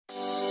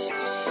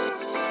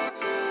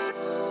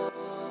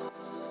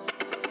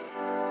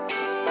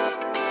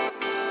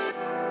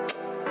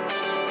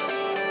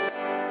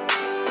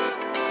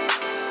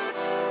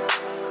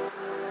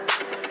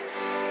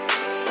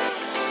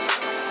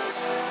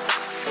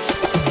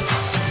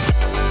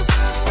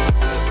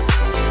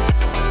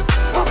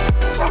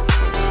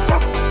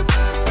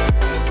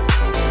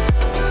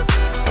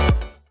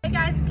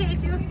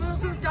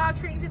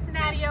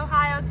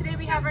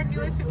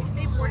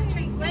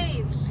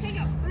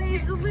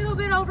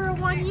little bit over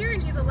 1 year,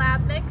 and he's a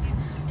lab mix.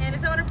 And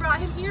his owner brought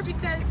him here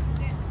because,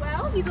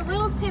 well, he's a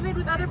little timid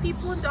with other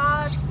people and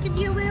dogs, can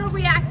be a little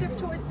reactive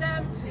towards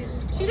them.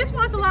 She just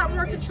wants a lot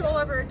more control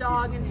over her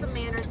dog and some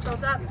manners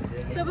built up.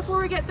 So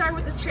before we get started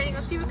with this training,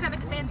 let's see what kind of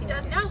commands he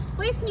does now.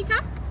 Blaze, can you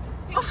come?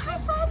 Oh, hi,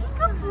 buddy.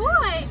 Good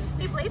boy.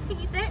 Hey, Blaze, can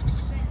you sit?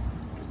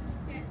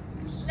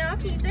 No,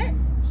 can you sit?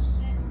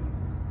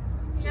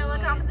 No,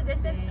 look off in the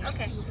distance.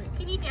 Okay.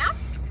 Can you down?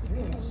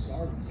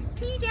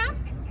 Can you down?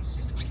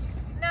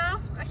 No?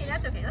 Okay,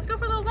 that's okay. Let's go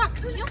for a little walk.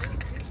 Can you?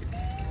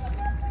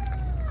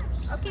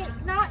 Okay,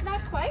 not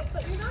quite,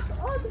 but you're not.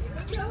 Oh,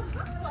 no,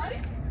 not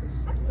quite.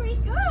 That's pretty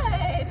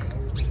good.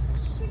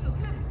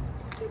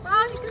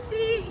 Well, you can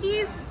see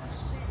he's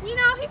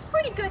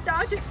pretty good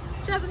dog. Just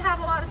doesn't have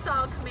a lot of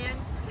solid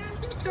commands.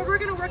 So we're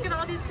gonna work on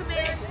all these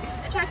commands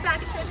and check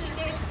back in 15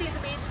 days to see his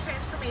amazing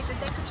transformation.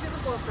 Thanks for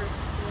choosing Bulletproof.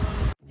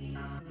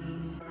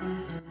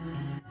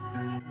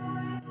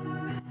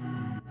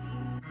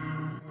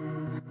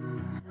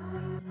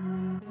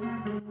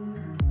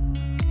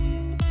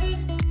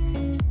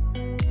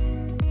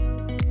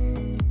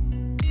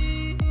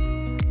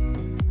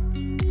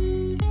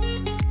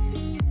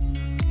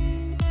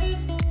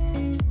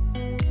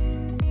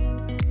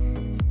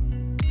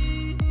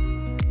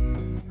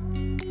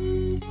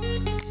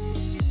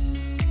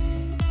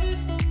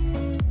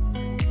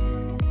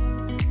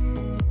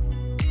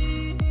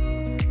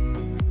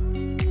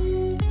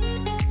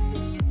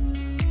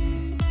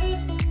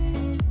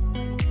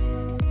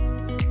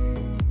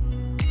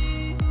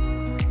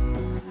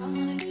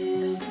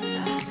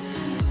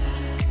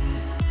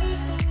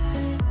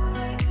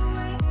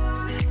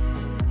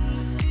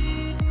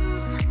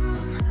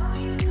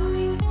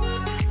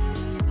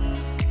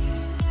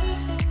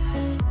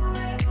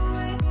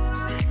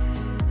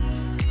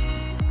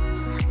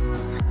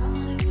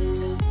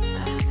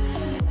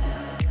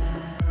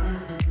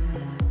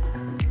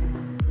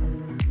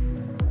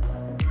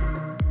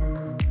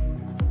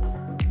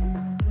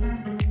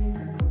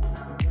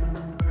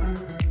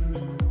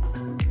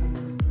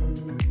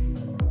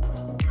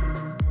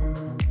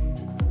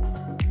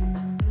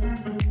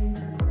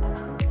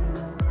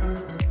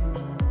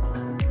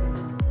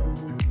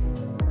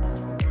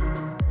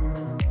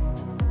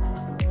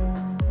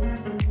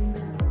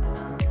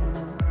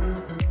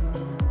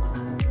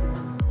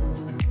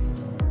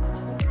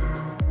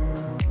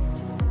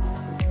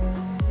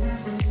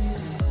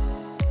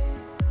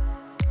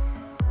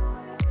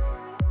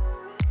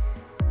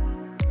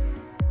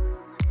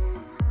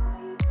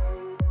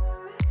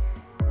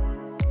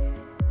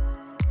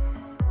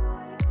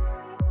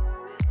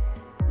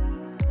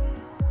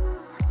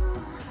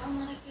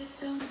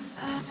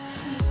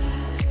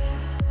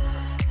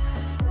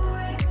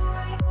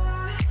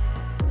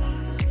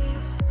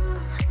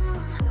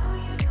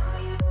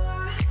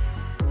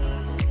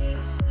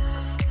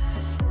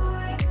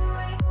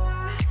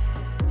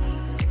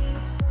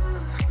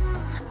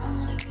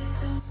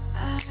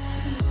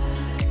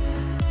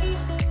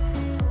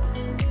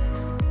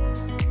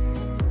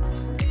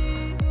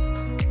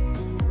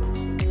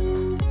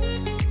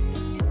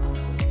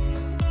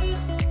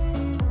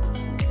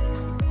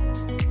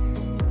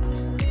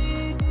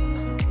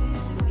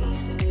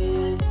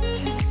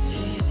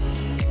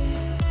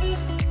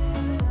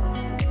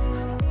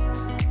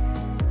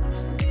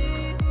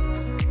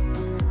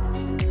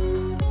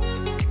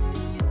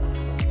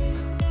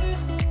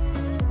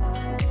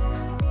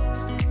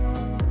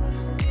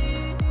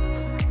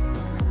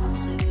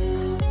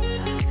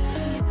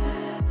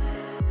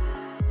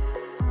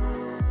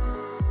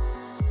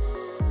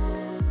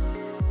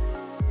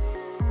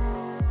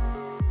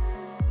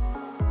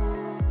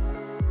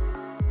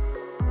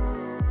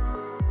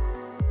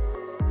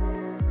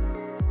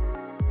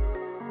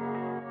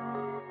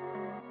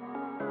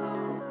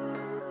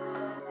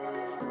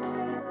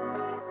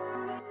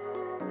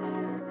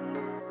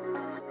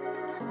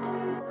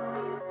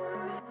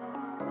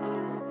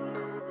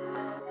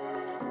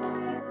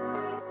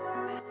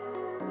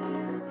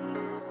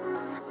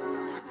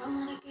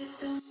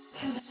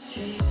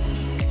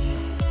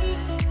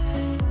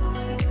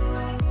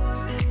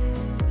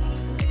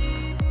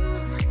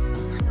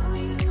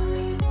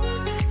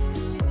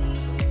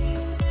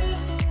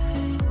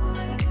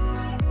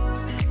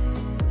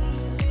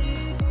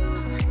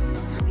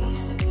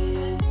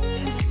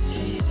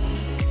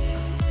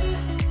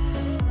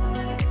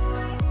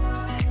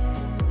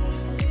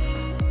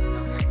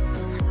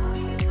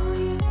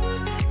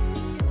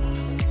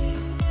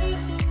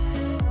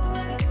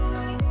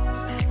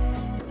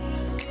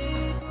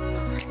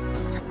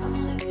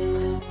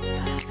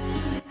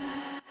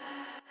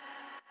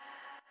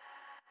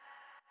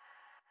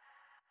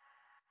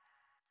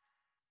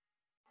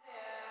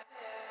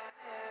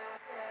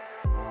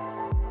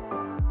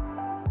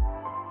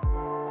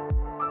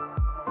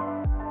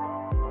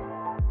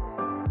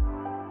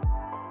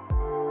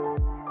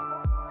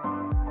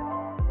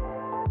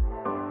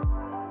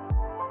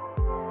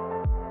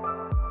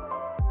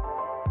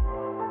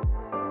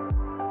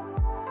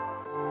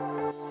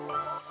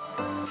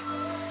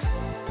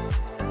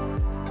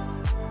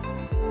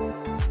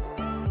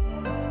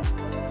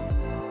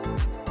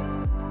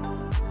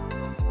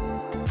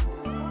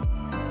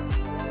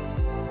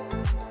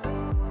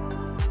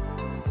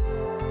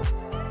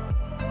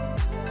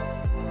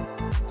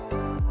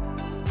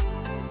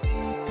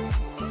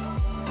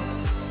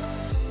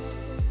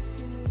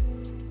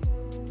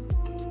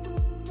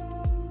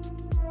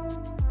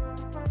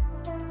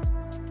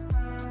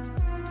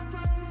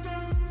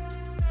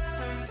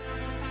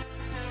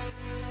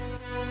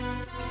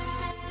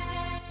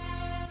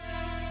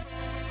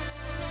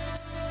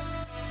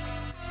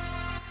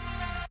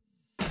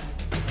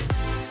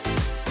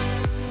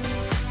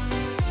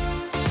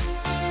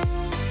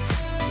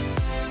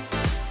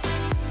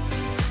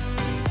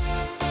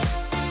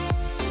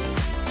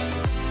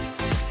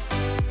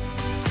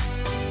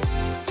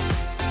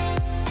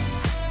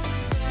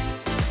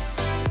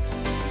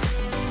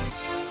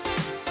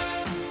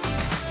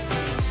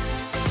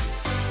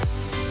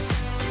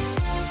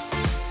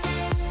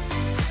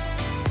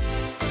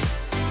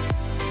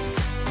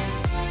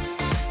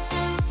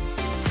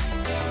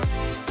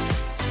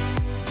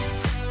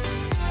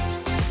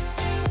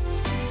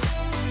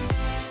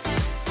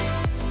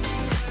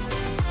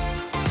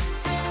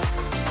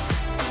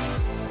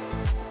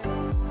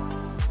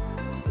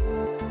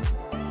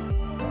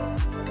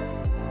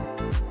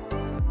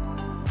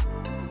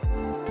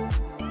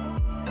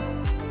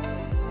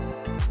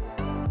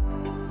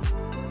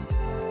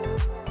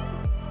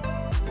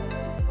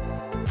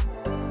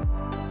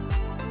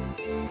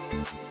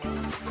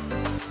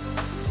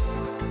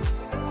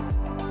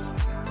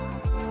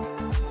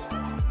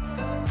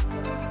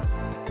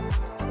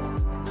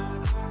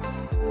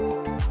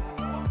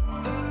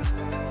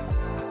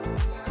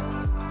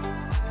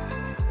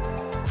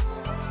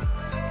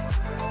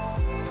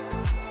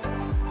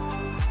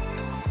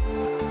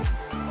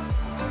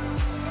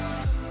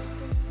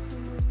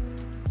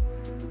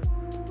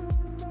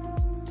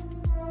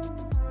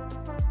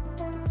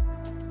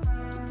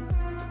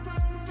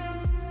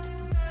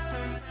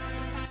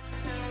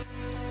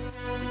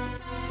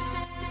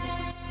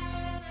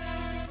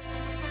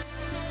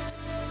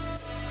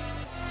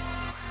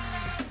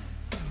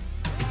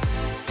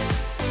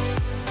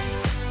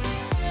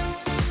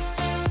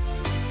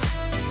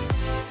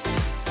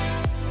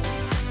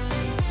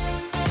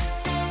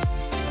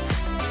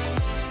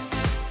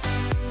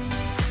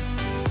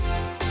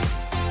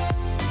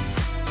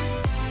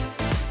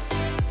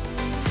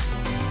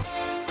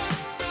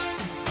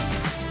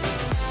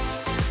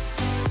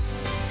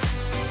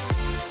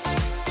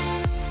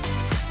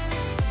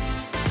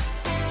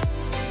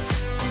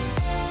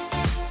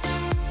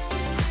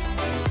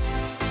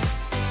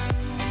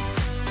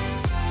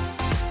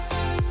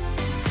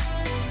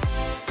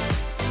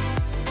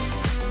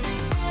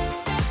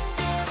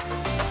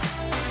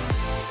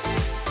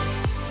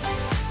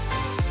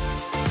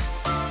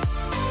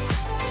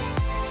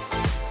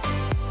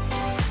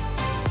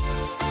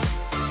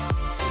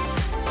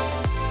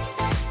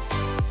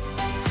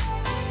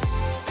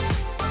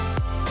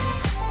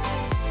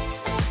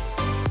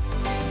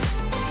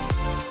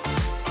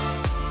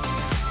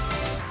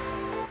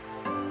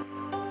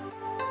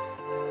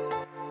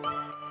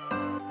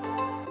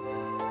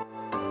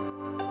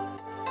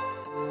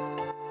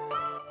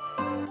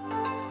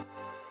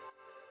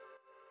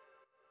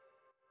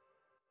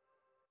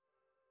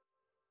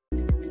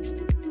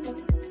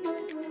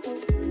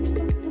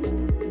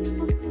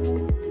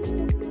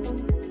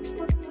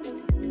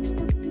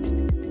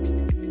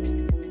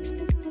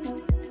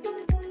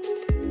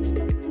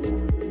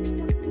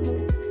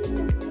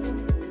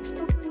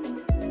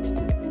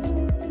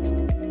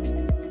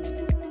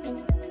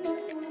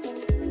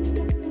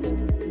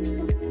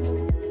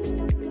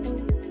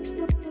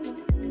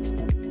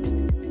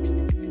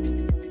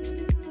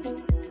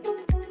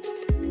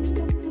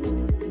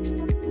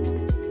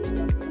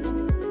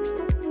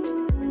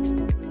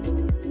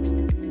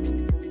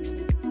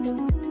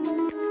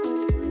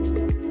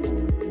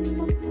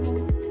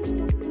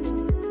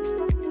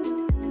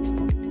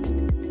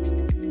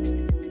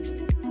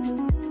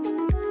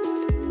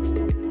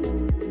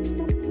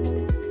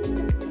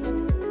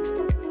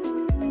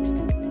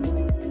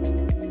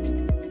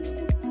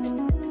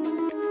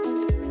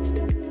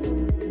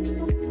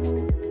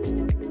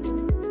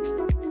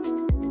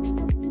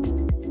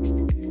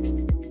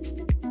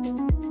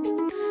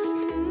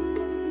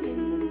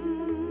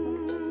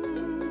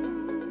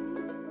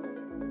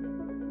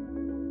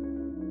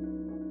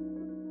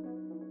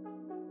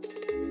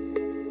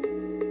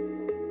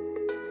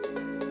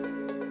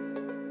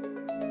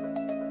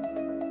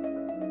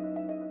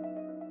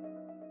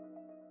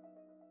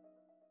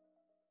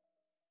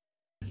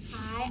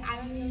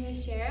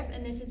 Sheriff,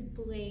 and this is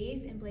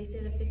Blaze, and Blaze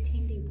did a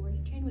 15-day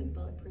boarding train with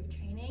Bulletproof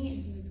Training,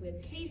 and he was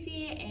with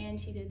Casey, and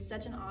she did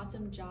such an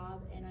awesome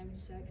job, and I'm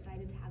so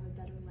excited to have a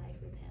better life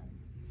with him.